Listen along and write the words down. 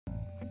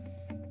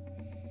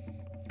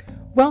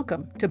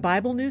Welcome to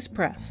Bible News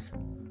Press.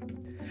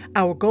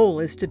 Our goal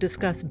is to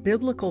discuss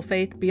biblical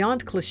faith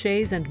beyond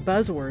cliches and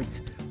buzzwords,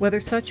 whether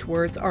such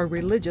words are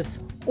religious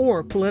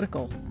or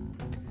political.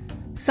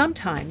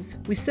 Sometimes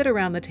we sit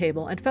around the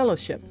table and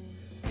fellowship.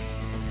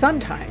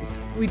 Sometimes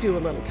we do a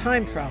little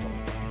time travel.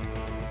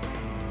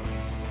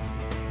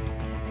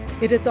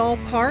 It is all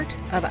part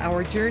of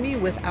our journey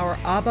with our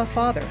Abba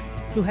Father,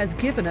 who has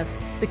given us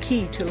the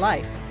key to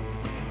life.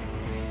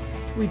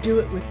 We do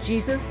it with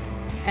Jesus,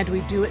 and we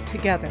do it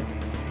together.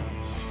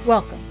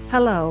 Welcome.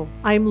 Hello,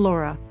 I'm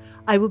Laura.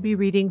 I will be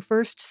reading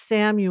 1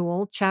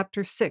 Samuel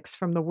chapter 6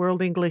 from the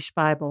World English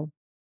Bible.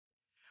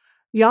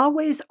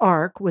 Yahweh's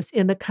ark was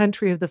in the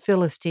country of the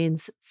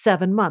Philistines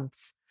 7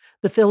 months.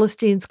 The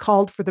Philistines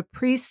called for the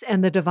priests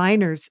and the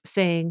diviners,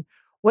 saying,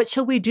 "What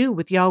shall we do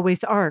with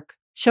Yahweh's ark?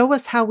 Show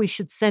us how we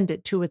should send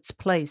it to its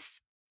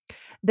place."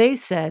 They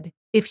said,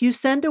 "If you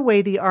send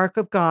away the ark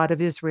of God of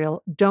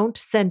Israel, don't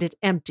send it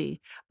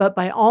empty, but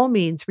by all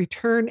means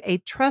return a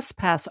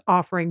trespass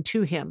offering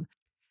to him.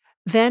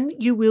 Then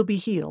you will be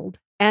healed,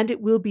 and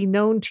it will be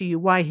known to you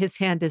why his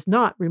hand is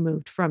not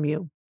removed from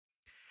you."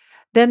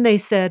 Then they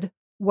said,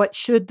 "What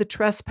should the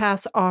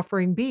trespass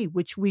offering be,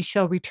 which we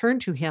shall return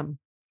to him?"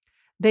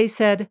 They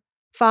said,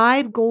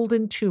 5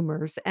 golden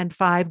tumors and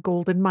 5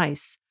 golden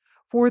mice,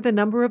 for the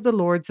number of the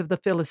lords of the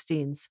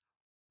Philistines.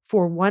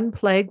 For one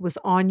plague was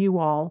on you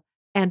all,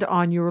 and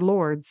on your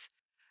lords.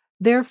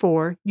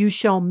 Therefore you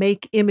shall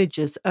make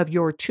images of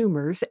your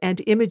tumors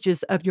and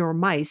images of your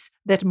mice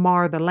that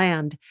mar the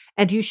land,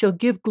 and you shall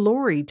give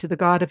glory to the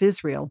God of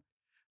Israel.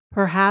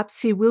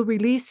 Perhaps he will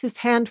release his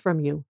hand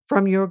from you,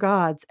 from your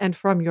gods, and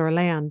from your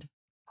land.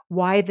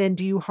 Why then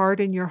do you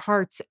harden your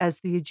hearts as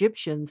the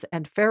Egyptians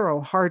and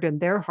Pharaoh hardened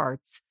their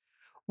hearts?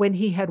 When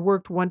he had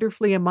worked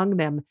wonderfully among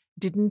them,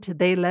 didn't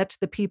they let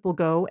the people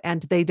go,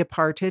 and they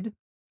departed?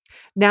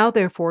 Now,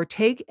 therefore,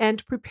 take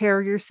and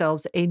prepare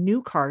yourselves a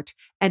new cart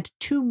and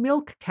 2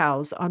 milk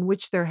cows on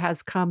which there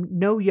has come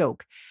no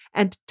yoke,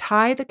 and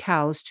tie the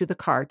cows to the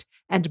cart,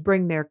 and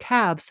bring their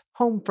calves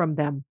home from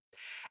them.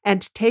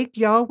 And take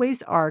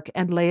Yahweh's ark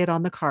and lay it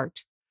on the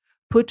cart.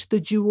 Put the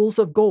jewels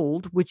of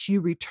gold, which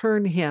you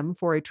return him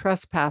for a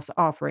trespass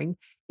offering,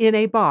 in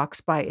a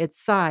box by its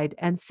side,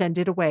 and send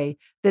it away,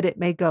 that it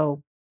may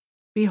go.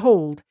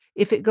 Behold,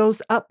 if it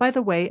goes up by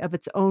the way of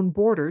its own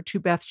border to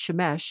Beth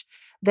Shemesh,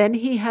 then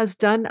he has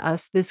done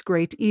us this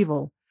great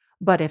evil.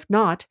 But if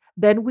not,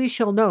 then we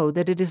shall know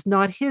that it is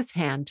not his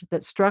hand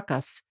that struck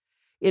us.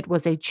 It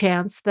was a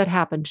chance that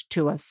happened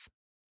to us.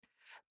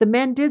 The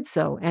men did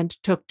so, and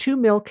took 2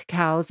 milk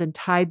cows and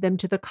tied them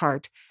to the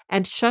cart,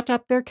 and shut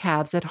up their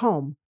calves at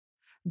home.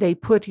 They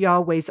put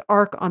Yahweh's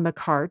ark on the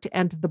cart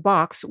and the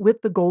box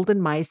with the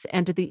golden mice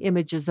and the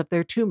images of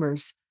their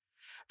tumors.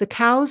 The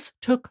cows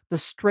took the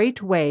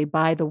straight way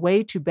by the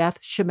way to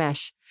Beth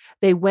Shemesh.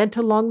 They went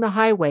along the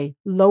highway,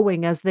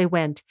 lowing as they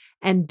went,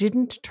 and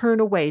didn't turn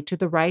away to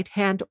the right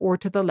hand or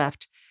to the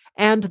left.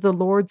 And the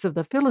lords of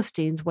the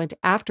Philistines went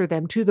after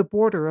them to the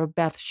border of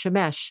Beth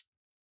Shemesh.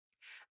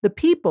 The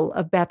people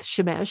of Beth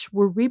Shemesh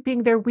were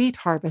reaping their wheat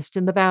harvest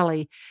in the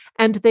valley,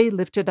 and they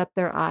lifted up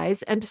their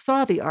eyes and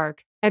saw the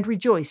ark, and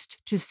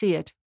rejoiced to see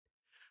it.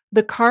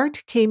 The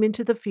cart came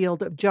into the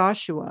field of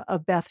Joshua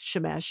of Beth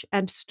Shemesh,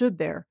 and stood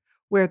there,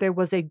 where there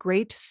was a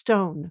great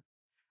stone.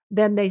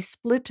 Then they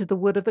split the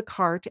wood of the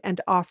cart, and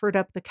offered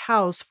up the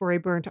cows for a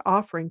burnt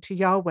offering to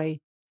Yahweh.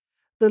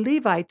 The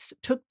Levites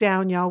took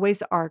down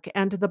Yahweh's ark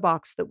and the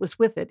box that was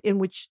with it, in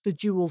which the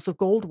jewels of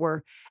gold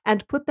were,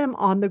 and put them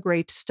on the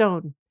great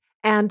stone.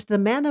 And the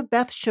men of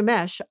Beth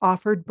Shemesh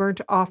offered burnt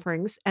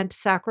offerings and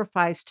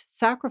sacrificed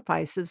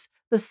sacrifices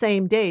the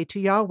same day to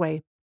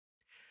Yahweh.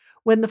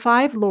 When the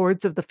 5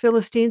 lords of the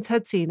Philistines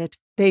had seen it,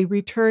 they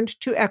returned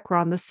to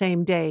Ekron the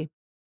same day.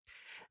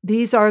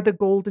 These are the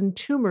golden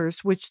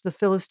tumors which the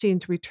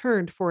Philistines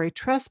returned for a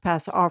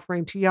trespass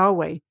offering to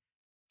Yahweh.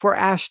 For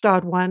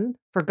Ashdod 1,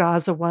 for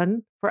Gaza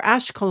 1, for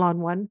Ashkelon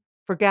 1,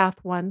 for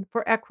Gath 1,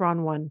 for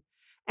Ekron 1,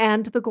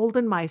 and the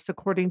golden mice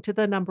according to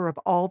the number of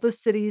all the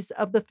cities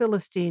of the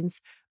Philistines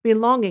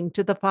belonging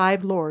to the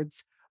 5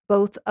 lords,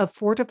 both of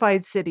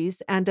fortified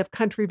cities and of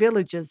country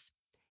villages,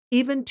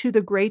 even to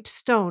the great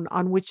stone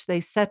on which they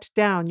set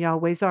down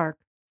Yahweh's ark.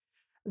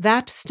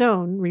 That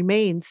stone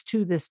remains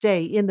to this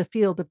day in the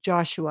field of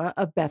Joshua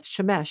of Beth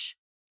Shemesh.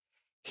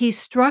 He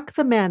struck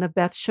the men of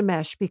Beth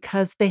Shemesh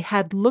because they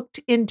had looked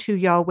into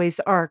Yahweh's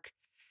ark.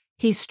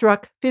 He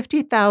struck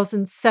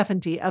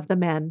 50,070 of the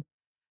men.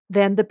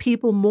 Then the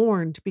people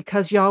mourned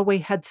because Yahweh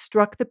had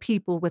struck the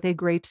people with a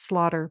great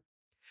slaughter.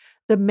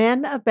 The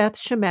men of Beth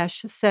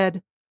Shemesh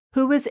said,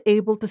 "Who is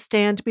able to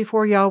stand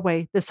before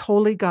Yahweh, this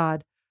holy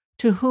God?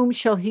 To whom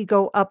shall he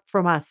go up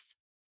from us?"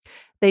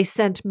 They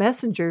sent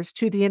messengers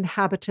to the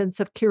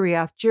inhabitants of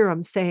Kiriath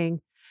Jearim,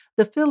 saying,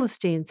 "The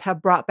Philistines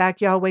have brought back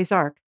Yahweh's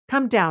ark.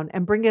 Come down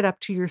and bring it up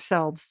to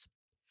yourselves."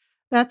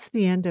 That's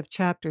the end of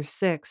chapter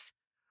 6.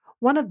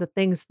 One of the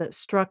things that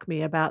struck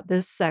me about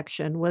this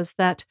section was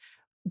that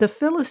the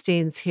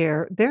Philistines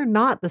here, they're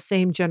not the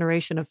same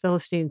generation of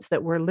Philistines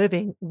that were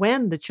living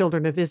when the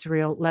children of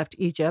Israel left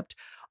Egypt,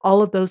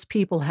 All of those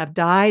people have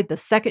died. The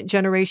second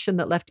generation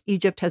that left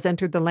Egypt has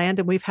entered the land,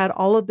 and we've had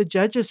all of the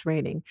judges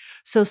reigning.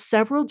 So,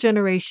 several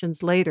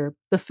generations later,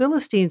 the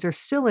Philistines are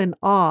still in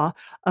awe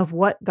of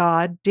what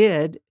God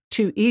did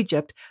to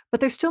Egypt, but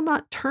they're still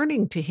not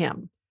turning to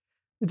him.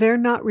 They're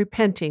not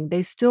repenting.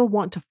 They still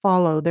want to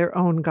follow their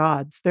own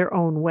gods, their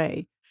own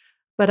way.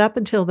 But up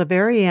until the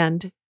very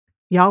end,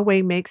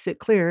 Yahweh makes it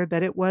clear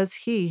that it was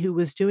he who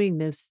was doing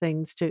these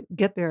things to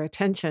get their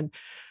attention,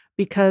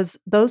 because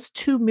those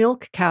two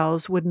milk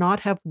cows would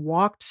not have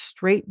walked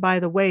straight by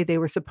the way they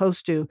were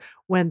supposed to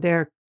when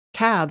their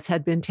calves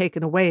had been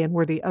taken away and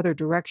were the other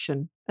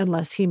direction,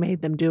 unless he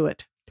made them do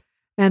it.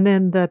 And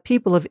then the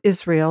people of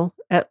Israel,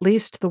 at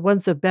least the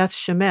ones of Beth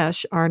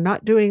Shemesh, are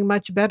not doing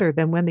much better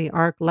than when the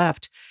ark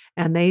left,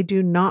 and they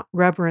do not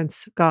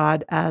reverence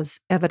God as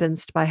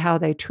evidenced by how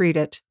they treat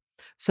it.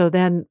 So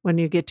then when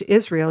you get to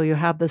Israel, you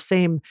have the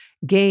same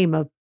game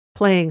of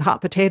playing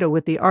hot potato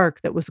with the ark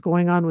that was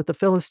going on with the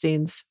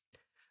Philistines.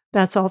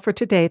 That's all for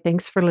today.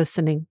 Thanks for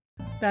listening.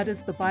 That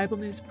is the Bible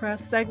News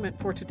Press segment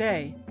for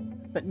today,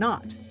 but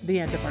not the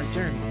end of our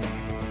journey.